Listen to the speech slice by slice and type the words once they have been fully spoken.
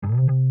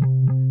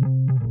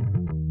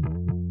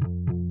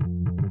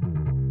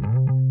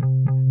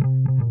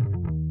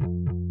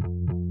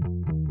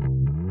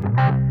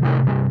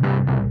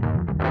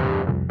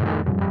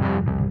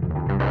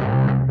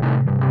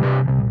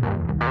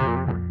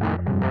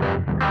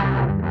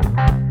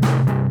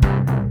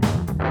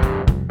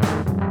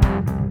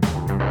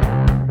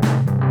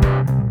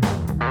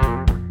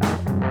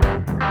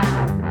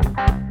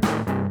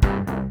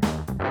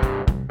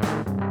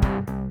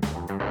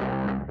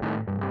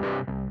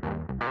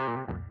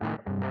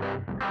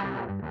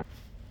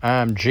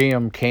I'm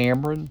Jim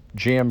Cameron,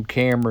 Jim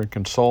Cameron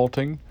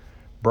Consulting,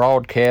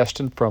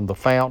 broadcasting from the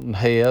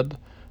Fountainhead,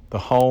 the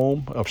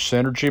home of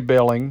Synergy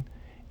Billing,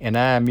 and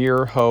I'm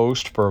your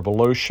host for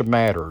Volusia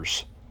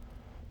Matters.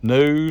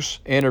 News,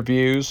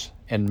 interviews,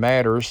 and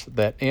matters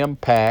that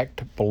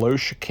impact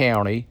Volusia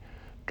County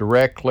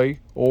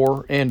directly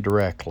or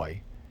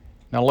indirectly.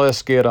 Now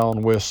let's get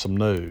on with some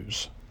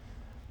news.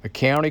 The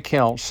County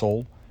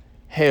Council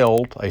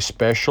held a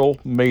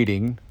special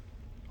meeting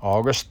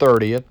August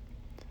 30th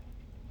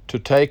to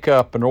take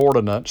up an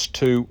ordinance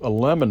to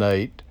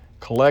eliminate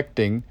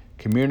collecting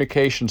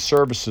communication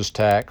services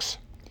tax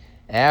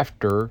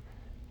after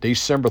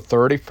December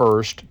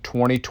 31st,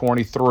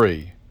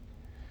 2023.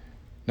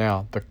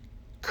 Now, the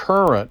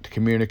current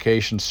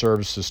communication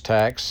services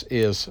tax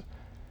is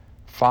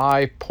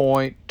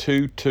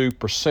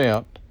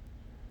 5.22%,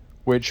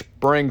 which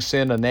brings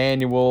in an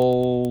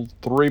annual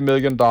 $3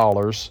 million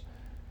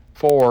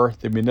for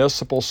the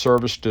Municipal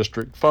Service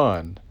District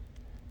Fund,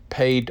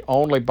 paid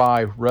only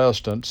by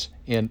residents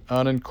in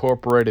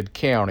unincorporated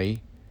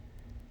county,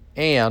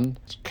 and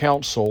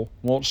council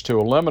wants to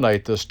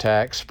eliminate this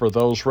tax for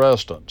those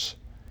residents.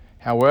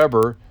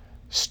 However,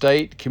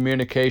 state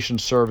communication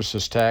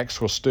services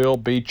tax will still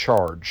be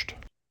charged.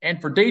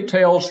 And for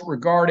details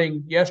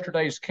regarding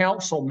yesterday's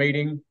council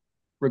meeting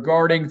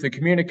regarding the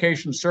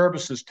communication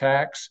services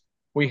tax,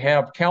 we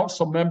have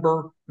council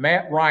member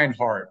Matt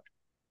Reinhardt.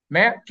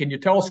 Matt, can you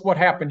tell us what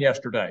happened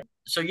yesterday?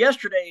 So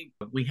yesterday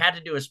we had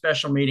to do a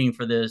special meeting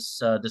for this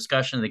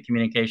discussion of the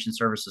communication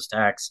services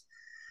tax.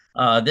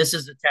 This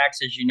is a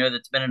tax, as you know,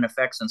 that's been in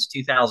effect since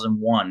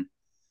 2001,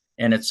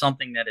 and it's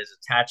something that is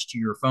attached to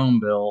your phone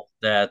bill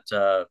that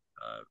the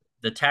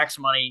tax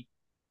money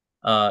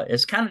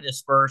is kind of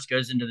dispersed,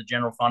 goes into the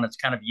general fund. It's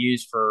kind of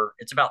used for,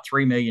 it's about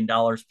 $3 million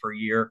per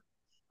year.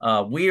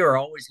 We are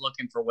always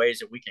looking for ways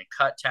that we can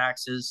cut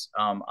taxes.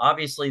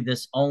 Obviously,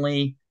 this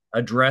only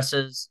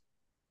addresses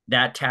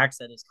that tax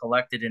that is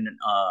collected in an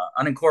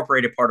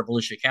unincorporated part of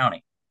Volusia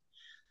County.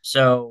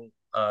 So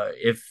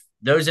if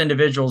those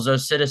individuals,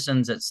 those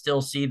citizens that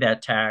still see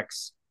that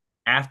tax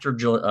after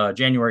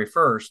January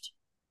 1st,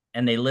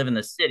 and they live in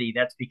the city,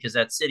 that's because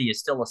that city is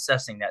still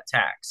assessing that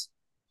tax.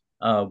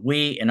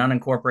 We, in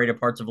unincorporated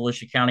parts of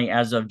Volusia County,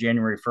 as of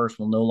January 1st,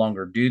 will no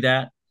longer do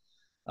that.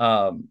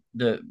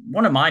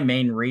 One of my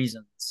main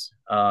reasons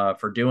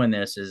for doing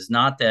this is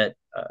not that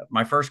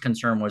my first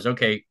concern was,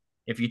 okay,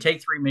 if you take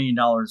 $3 million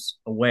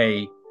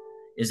away,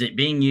 is it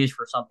being used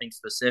for something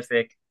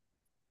specific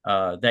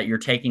that you're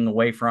taking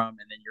away from,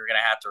 and then you're going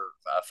to have to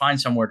find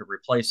somewhere to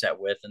replace that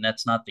with? And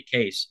that's not the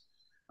case.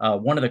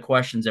 One of the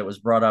questions that was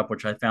brought up,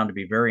 which I found to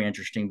be very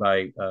interesting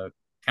by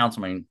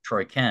Councilman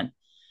Troy Kent,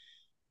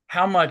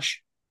 how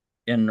much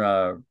in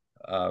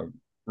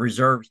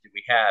reserves do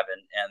we have?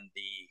 And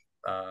the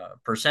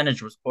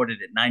percentage was quoted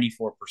at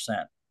 94%.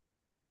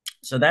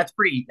 So that's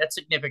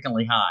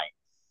significantly high.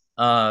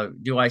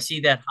 Do I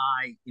see that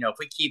high? You know, if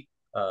we keep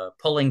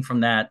pulling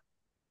from that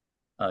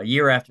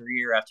year after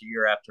year after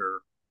year after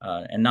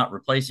and not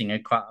replacing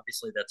it,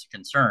 obviously that's a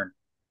concern.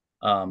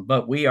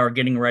 But we are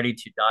getting ready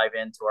to dive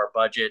into our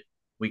budget.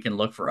 We can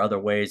look for other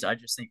ways. I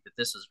just think that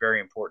this is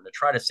very important to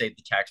try to save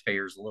the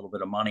taxpayers a little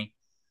bit of money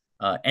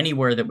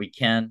anywhere that we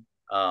can.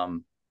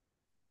 You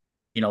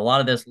know, a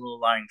lot of this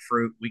low-lying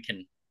fruit we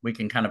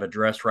can kind of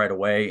address right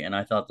away, and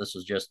I thought this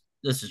is just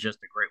a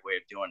great way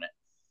of doing it.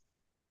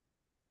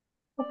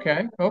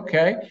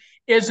 Okay.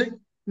 Is it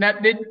now?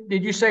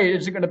 Did you say,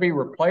 is it going to be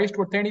replaced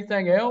with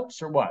anything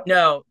else or what?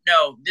 No.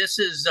 This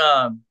is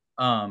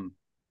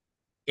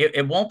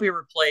it won't be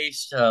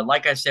replaced.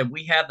 Like I said,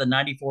 we have the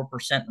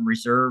 94% in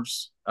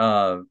reserves.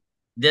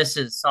 This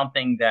is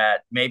something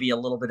that maybe a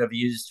little bit of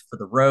used for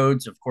the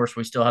roads. Of course,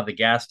 we still have the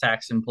gas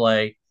tax in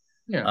play.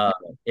 Yeah.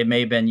 It may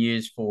have been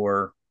used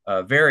for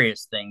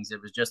various things.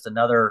 It was just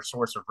another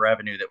source of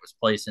revenue that was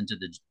placed into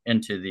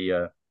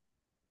the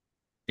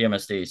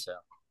MSD. So.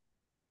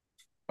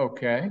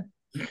 Okay.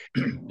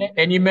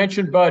 And you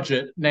mentioned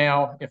budget.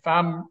 Now, if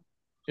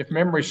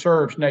memory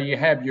serves, now you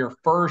have your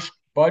first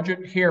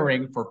budget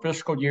hearing for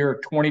fiscal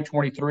year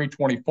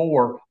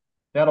 2023-24.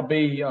 That'll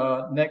be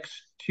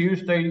next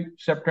Tuesday,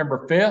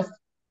 September 5th.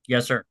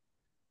 Yes, sir.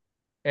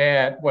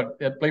 At I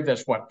believe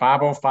that's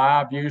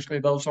 5:05 usually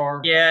those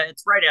are? Yeah,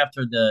 it's right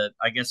after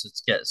I guess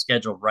it's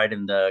scheduled right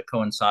in the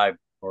coincide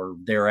or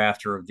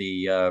thereafter of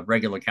the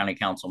regular county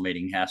council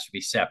meeting. Has to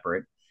be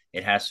separate.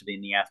 It has to be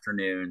in the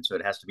afternoon, so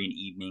it has to be an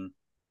evening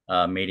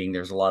meeting.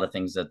 There's a lot of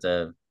things that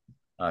the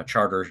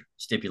charter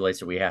stipulates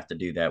that we have to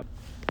do that.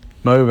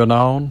 Moving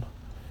on,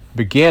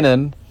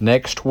 beginning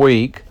next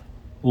week,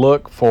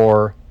 look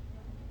for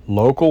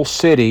local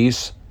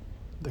cities,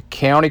 the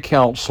county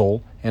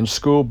council, and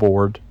school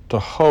board to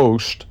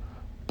host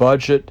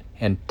budget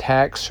and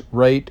tax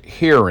rate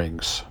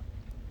hearings.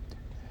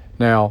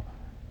 Now,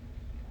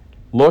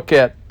 look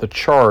at the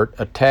chart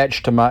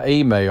attached to my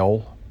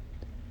email,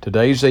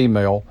 today's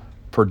email,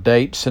 for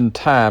dates and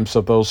times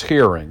of those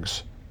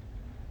hearings.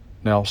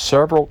 Now,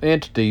 several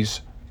entities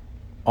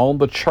on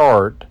the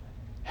chart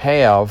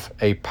have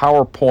a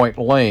PowerPoint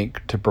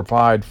link to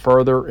provide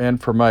further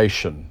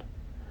information.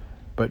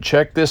 But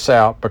check this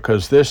out,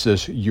 because this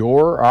is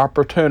your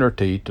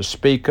opportunity to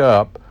speak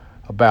up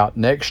about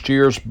next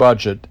year's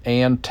budget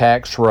and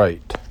tax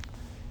rate.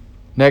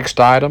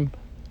 Next item,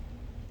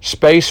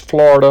 Space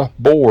Florida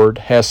Board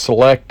has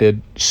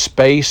selected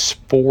Space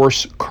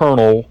Force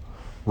Colonel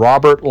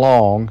Robert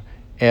Long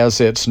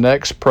as its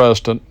next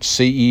president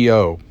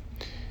CEO.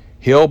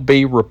 He'll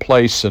be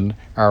replacing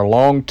our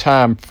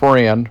longtime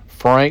friend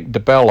Frank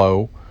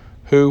DeBello,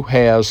 who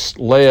has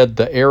led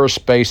the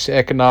Aerospace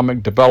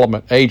Economic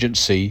Development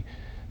Agency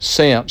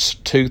since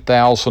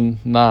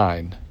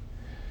 2009.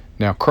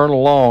 Now,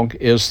 Colonel Long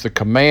is the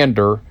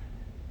commander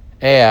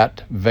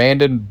at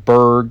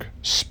Vandenberg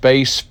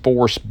Space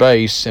Force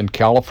Base in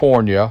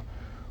California,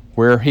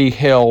 where he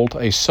held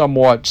a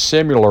somewhat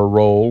similar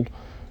role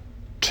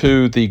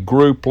to the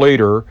group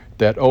leader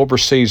that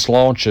oversees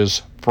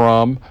launches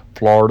from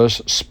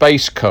Florida's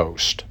Space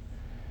Coast.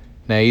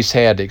 Now, he's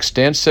had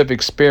extensive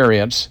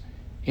experience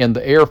in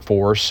the Air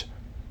Force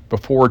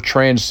before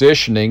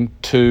transitioning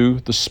to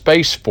the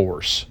Space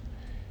Force,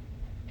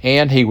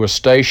 and he was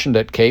stationed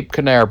at Cape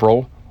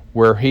Canaveral,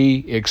 where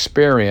he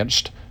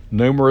experienced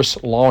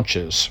numerous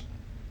launches.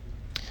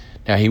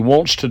 Now, he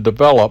wants to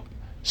develop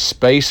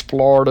Space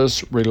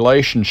Florida's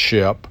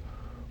relationship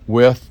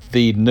with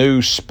the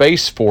new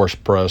Space Force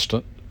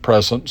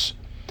presence,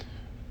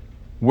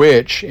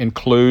 which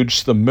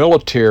includes the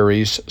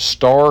military's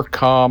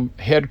STARCOM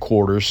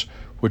headquarters,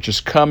 which is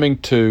coming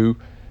to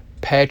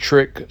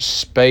Patrick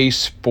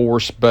Space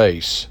Force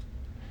Base.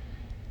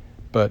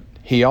 But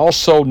he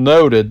also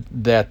noted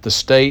that the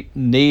state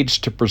needs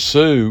to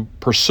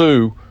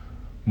pursue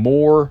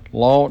more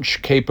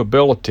launch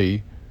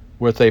capability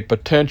with a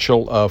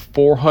potential of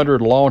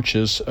 400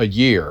 launches a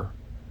year.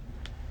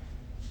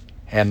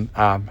 And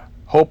I'm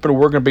hoping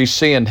we're going to be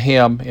seeing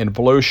him in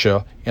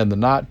Volusia in the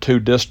not too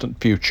distant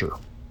future.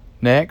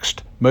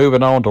 Next,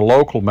 moving on to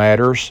local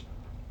matters,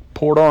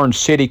 Port Orange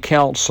City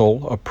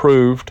Council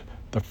approved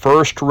the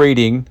first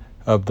reading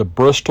of the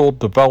Bristol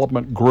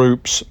Development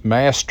Group's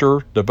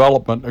Master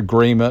Development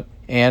Agreement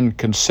and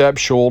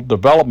Conceptual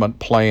Development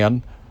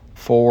Plan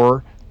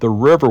for the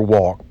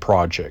Riverwalk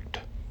project.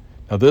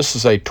 Now, this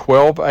is a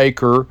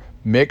 12-acre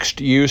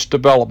mixed-use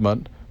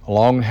development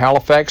along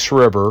Halifax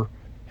River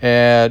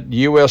at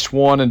US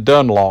 1 in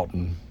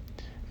Dunlawton.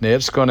 Now,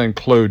 it's going to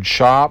include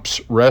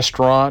shops,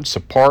 restaurants,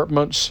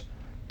 apartments,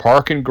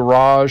 parking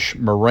garage,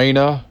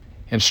 marina,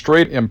 and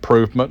street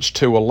improvements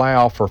to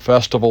allow for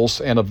festivals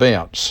and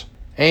events.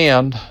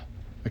 And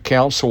the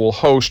council will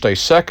host a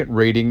second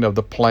reading of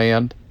the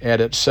plan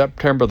at its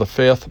September the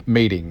 5th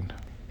meeting.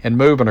 And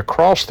moving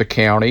across the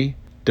county,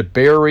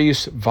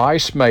 DeBerry's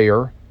Vice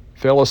Mayor,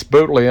 Phyllis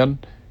Bootlian,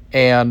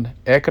 and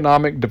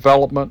Economic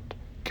Development,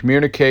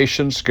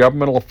 Communications,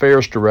 Governmental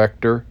Affairs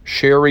Director,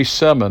 Sherry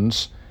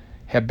Simmons,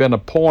 have been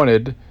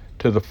appointed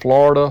to the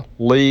Florida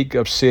League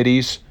of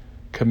Cities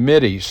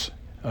committees.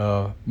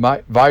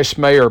 Vice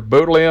Mayor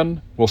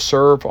Bootlian will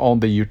serve on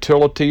the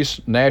Utilities,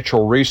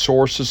 Natural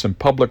Resources, and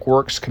Public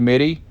Works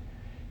Committee,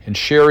 and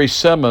Sherry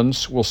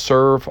Simmons will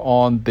serve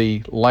on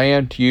the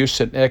Land Use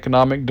and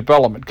Economic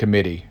Development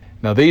Committee.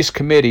 Now, these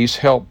committees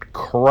helped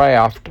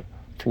craft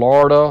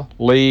Florida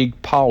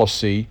League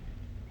policy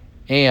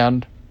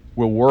and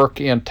will work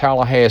in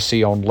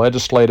Tallahassee on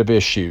legislative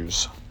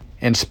issues.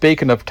 And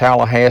speaking of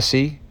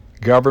Tallahassee,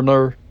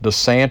 Governor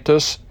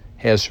DeSantis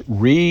has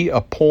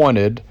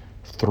reappointed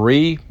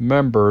 3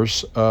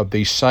 members of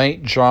the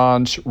St.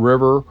 Johns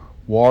River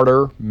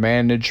Water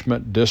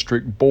Management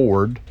District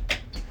Board.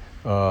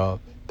 That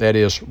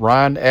is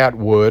Ryan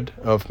Atwood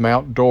of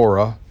Mount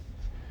Dora,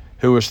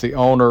 who is the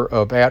owner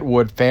of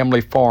Atwood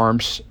Family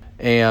Farms,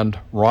 and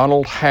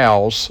Ronald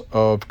Howes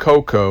of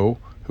Cocoa,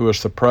 who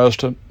is the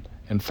president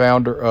and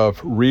founder of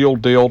Real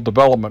Deal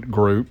Development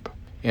Group,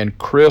 and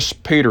Chris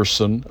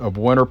Peterson of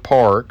Winter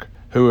Park,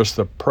 who is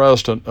the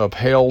president of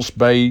Hells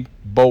Bay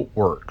Boat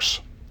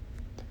Works.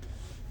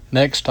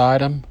 Next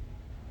item,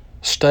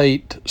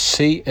 State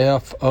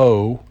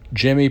CFO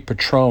Jimmy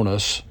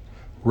Patronis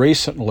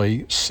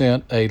recently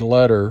sent a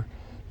letter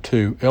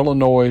to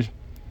Illinois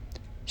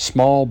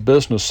small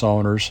business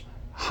owners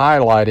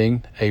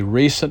highlighting a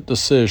recent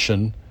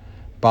decision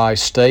by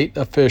state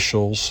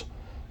officials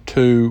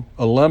to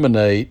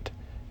eliminate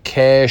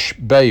cash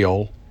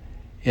bail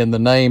in the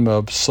name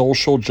of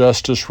social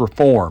justice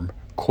reform,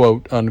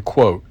 quote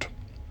unquote.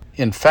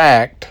 In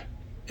fact,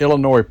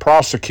 Illinois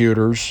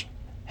prosecutors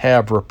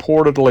have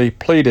reportedly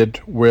pleaded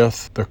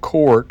with the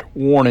court,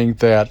 warning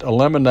that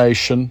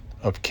elimination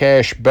of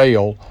cash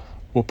bail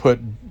will put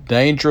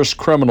dangerous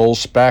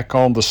criminals back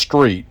on the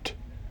street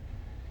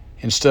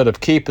instead of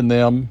keeping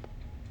them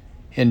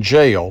in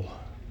jail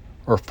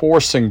or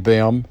forcing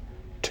them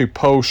to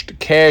post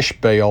cash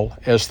bail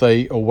as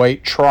they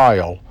await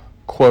trial,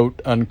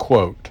 quote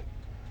unquote.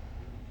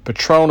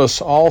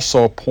 Patronis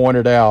also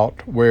pointed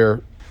out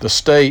where the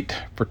state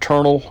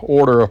Fraternal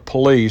Order of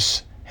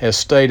Police has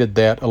stated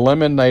that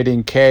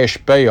eliminating cash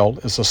bail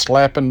is a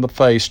slap in the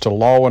face to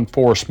law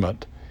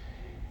enforcement,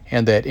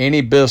 and that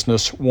any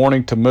business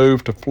wanting to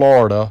move to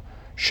Florida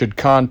should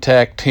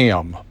contact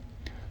him.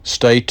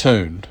 Stay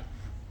tuned.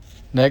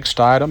 Next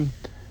item,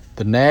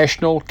 the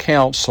National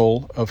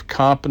Council of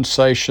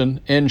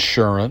Compensation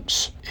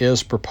Insurance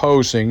is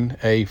proposing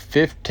a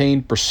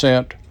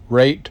 15%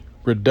 rate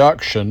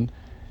reduction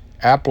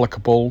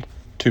applicable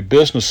to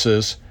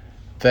businesses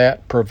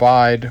that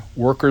provide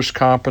workers'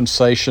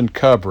 compensation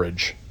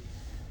coverage.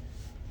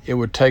 It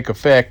would take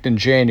effect in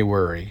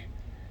January.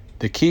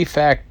 The key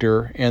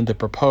factor in the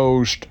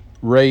proposed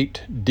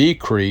rate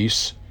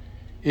decrease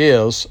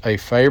is a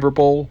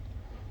favorable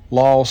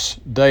loss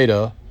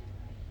data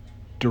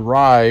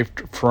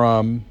derived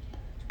from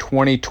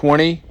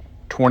 2020,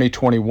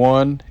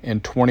 2021,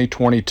 and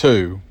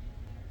 2022.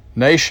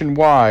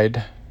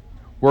 Nationwide,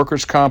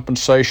 workers'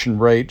 compensation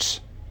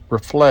rates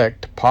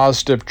reflect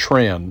positive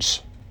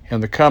trends. In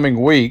the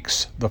coming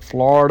weeks, the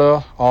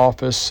Florida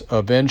Office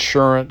of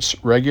Insurance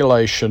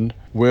Regulation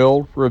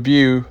will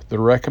review the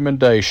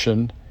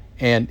recommendation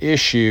and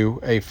issue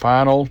a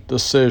final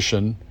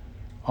decision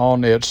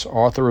on its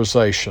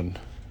authorization.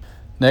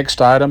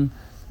 Next item,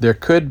 there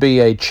could be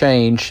a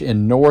change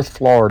in North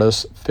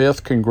Florida's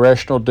 5th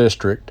Congressional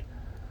District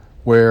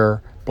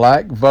where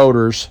black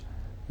voters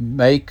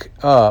make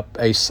up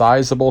a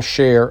sizable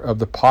share of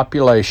the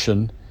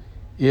population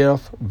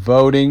if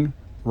voting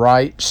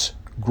rights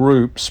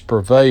groups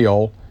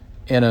prevail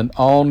in an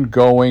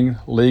ongoing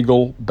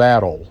legal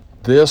battle.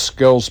 This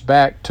goes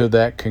back to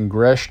that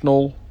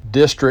congressional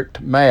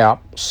district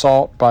map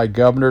sought by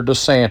Governor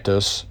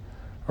DeSantis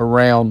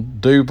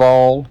around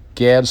Duval,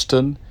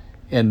 Gadsden,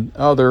 and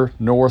other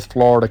North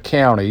Florida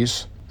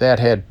counties that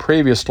had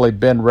previously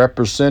been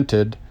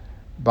represented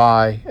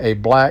by a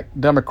black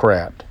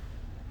Democrat,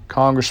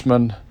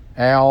 Congressman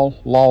Al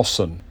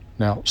Lawson.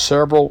 Now,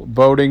 several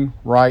voting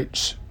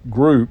rights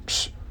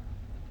groups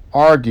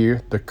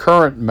argue the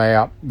current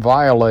map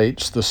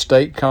violates the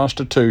state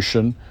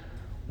constitution,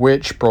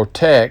 which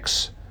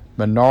protects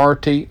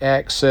minority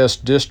access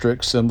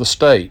districts in the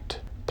state.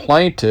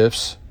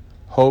 Plaintiffs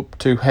hope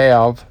to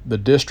have the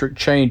district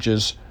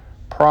changes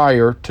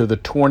prior to the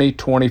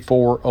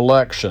 2024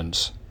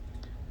 elections.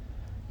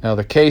 Now,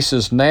 the case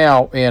is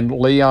now in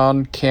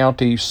Leon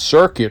County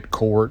Circuit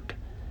Court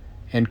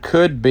and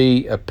could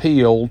be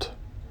appealed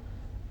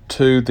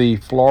to the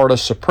Florida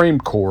Supreme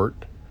Court,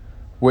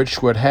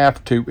 which would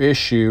have to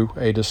issue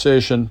a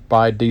decision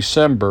by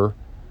December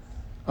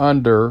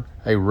under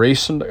a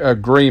recent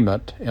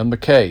agreement in the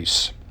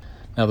case.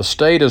 Now, the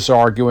state is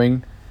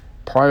arguing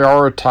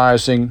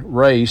prioritizing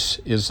race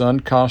is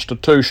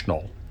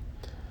unconstitutional.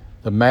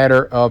 The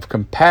matter of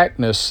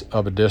compactness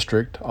of a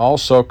district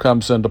also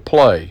comes into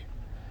play.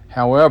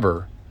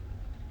 However,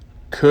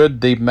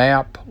 could the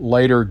map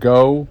later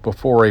go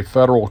before a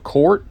federal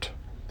court?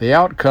 The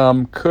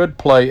outcome could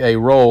play a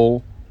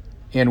role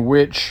in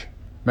which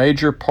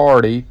major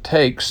party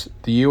takes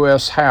the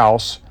U.S.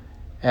 House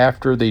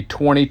after the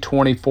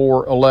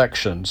 2024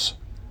 elections.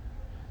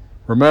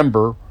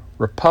 Remember,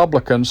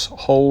 Republicans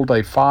hold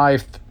a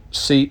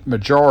 5-seat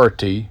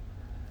majority,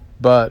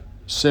 but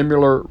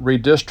similar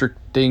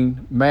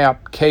redistricting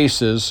map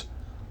cases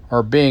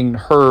are being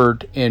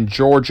heard in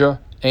Georgia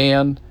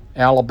and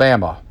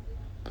Alabama.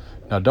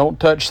 Now, don't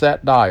touch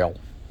that dial.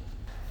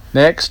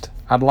 Next,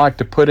 I'd like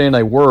to put in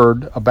a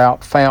word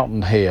about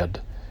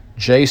Fountainhead,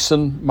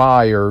 Jason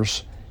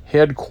Myers'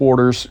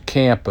 headquarters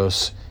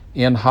campus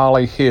in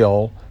Holly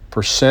Hill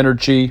for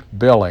Synergy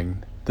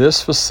Billing.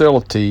 This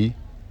facility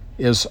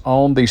is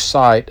on the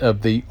site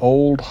of the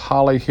old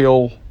Holly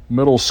Hill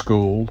Middle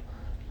School,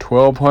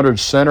 1200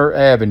 Center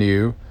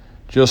Avenue,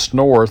 just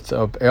north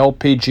of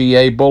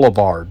LPGA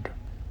Boulevard.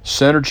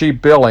 Synergy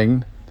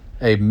Billing,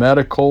 a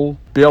medical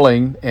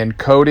billing and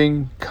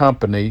coding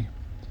company,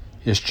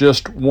 is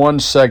just one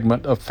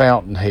segment of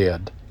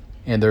Fountainhead,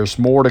 and there's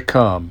more to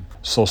come,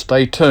 so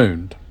stay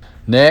tuned.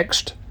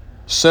 Next,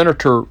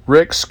 Senator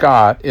Rick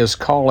Scott is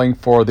calling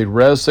for the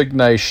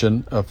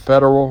resignation of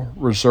Federal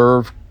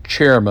Reserve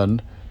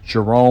Chairman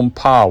Jerome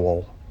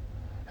Powell,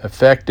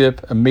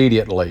 effective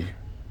immediately.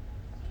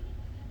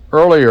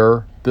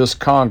 Earlier this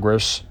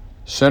Congress,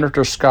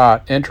 Senator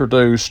Scott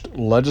introduced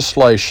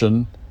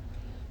legislation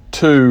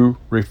to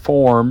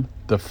reform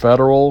the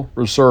Federal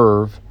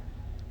Reserve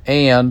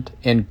and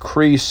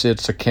increase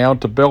its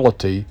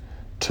accountability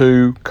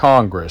to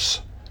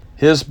Congress.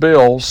 His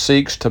bill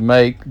seeks to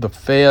make the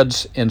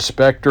Fed's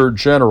Inspector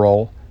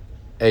General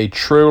a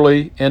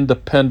truly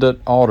independent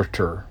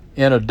auditor.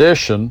 In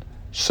addition,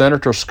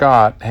 Senator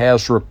Scott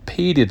has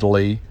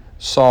repeatedly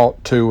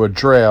sought to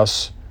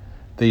address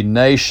the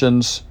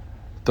nation's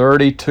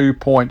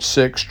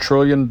 $32.6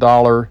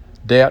 trillion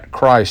debt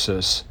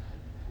crisis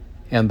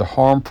and the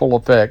harmful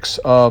effects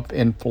of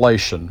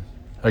inflation.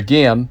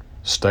 Again,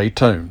 stay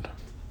tuned.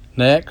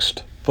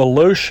 Next,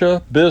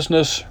 Volusia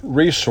Business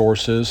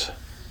Resources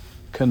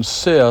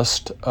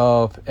consist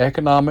of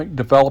economic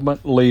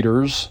development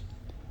leaders,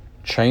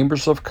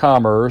 chambers of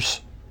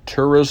commerce,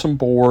 tourism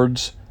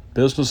boards,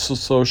 business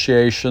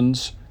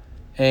associations,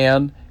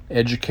 and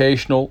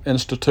educational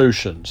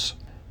institutions.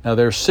 Now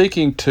they're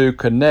seeking to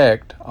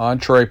connect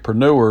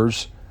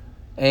entrepreneurs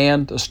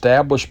and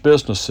established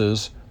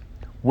businesses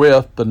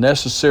with the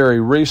necessary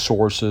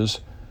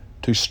resources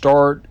to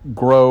start,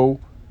 grow,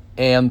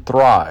 and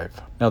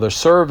thrive. Now they're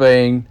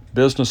surveying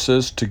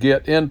businesses to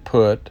get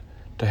input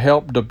to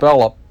help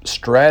develop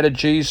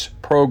strategies,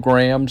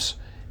 programs,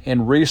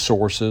 and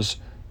resources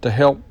to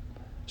help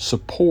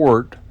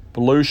support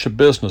Volusia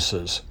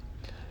businesses.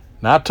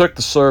 Now I took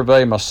the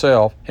survey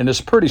myself, and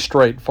it's pretty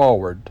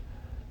straightforward.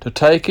 To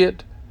take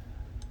it,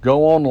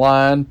 go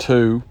online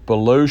to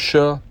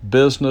Volusia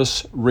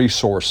Business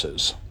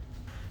Resources.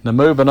 Now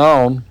moving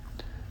on,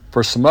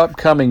 for some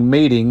upcoming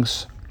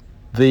meetings,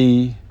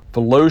 the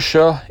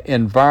Volusia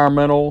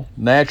Environmental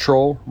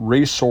Natural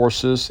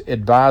Resources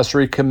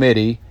Advisory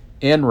Committee,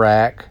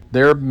 NRAC,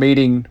 they're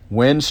meeting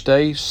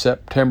Wednesday,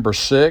 September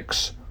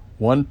 6,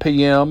 1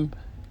 p.m.,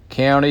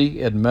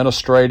 County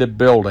Administrative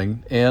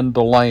Building in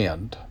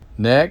DeLand.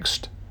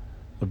 Next,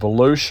 the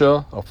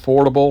Volusia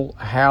Affordable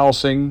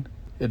Housing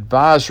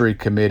Advisory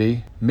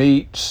Committee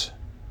meets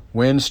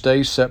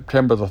Wednesday,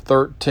 September the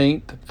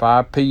 13th,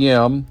 5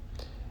 p.m.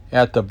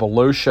 at the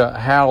Volusia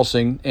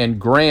Housing and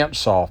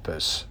Grants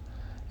Office.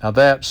 Now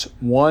that's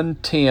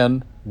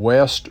 110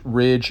 West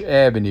Ridge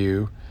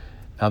Avenue.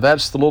 Now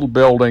that's the little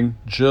building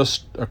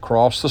just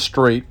across the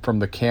street from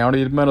the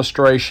County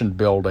Administration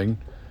Building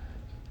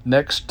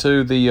next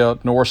to the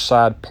north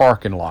side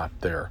parking lot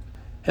there.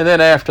 And then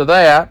after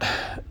that,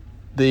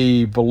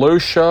 the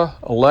Volusia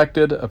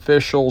Elected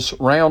Officials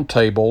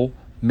Roundtable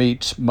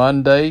meets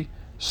Monday,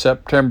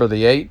 September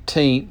the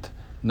 18th,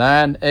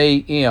 9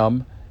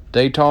 a.m.,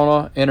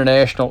 Daytona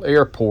International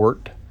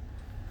Airport.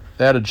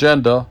 That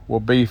agenda will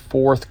be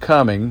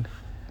forthcoming,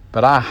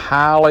 but I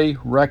highly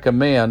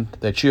recommend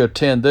that you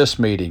attend this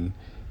meeting.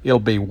 It'll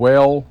be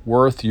well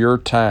worth your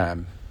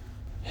time.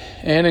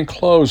 And in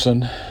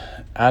closing,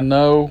 I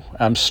know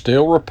I'm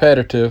still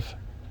repetitive,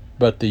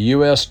 but the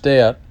U.S.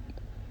 debt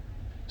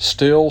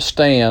still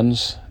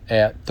stands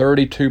at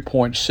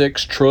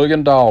 $32.6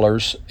 trillion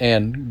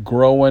and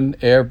growing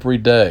every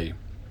day.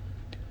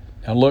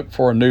 Now look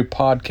for a new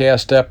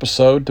podcast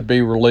episode to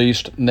be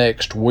released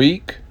next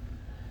week,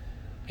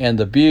 and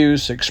the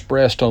views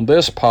expressed on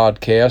this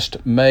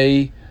podcast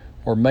may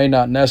or may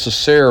not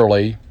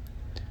necessarily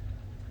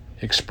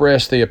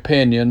express the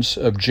opinions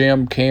of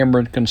Jim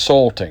Cameron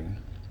Consulting.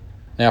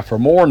 Now for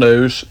more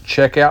news,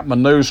 check out my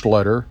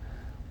newsletter,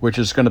 which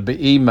is going to be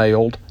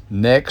emailed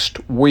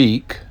next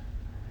week.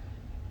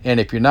 And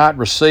if you're not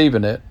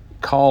receiving it,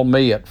 call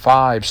me at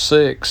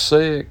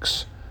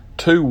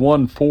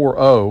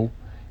 566-2140,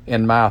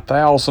 and my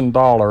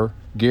 $1,000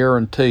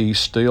 guarantee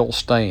still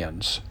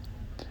stands.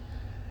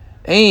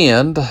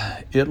 And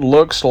it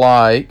looks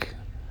like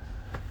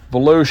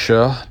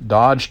Volusia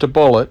dodged a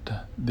bullet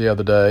the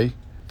other day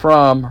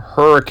from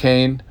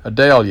Hurricane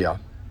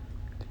Idalia.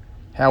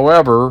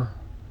 However,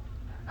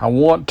 I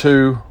want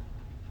to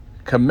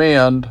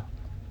commend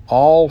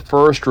all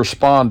first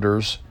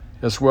responders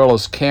as well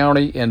as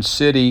county and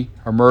city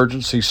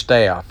emergency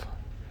staff.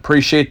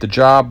 Appreciate the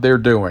job they're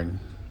doing.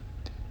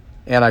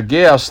 And I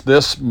guess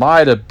this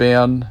might have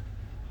been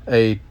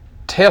a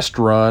test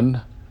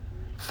run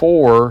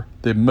for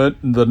the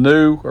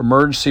new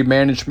Emergency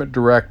Management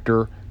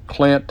Director,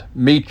 Clint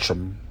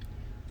Meacham.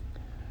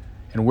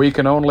 And we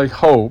can only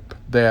hope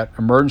that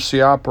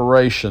emergency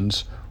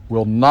operations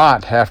will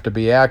not have to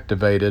be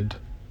activated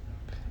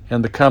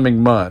in the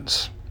coming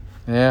months.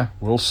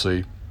 We'll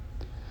see.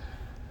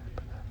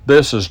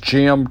 This is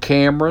Jim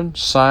Cameron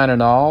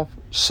signing off,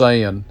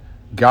 saying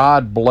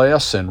God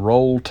bless and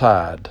roll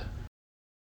tide.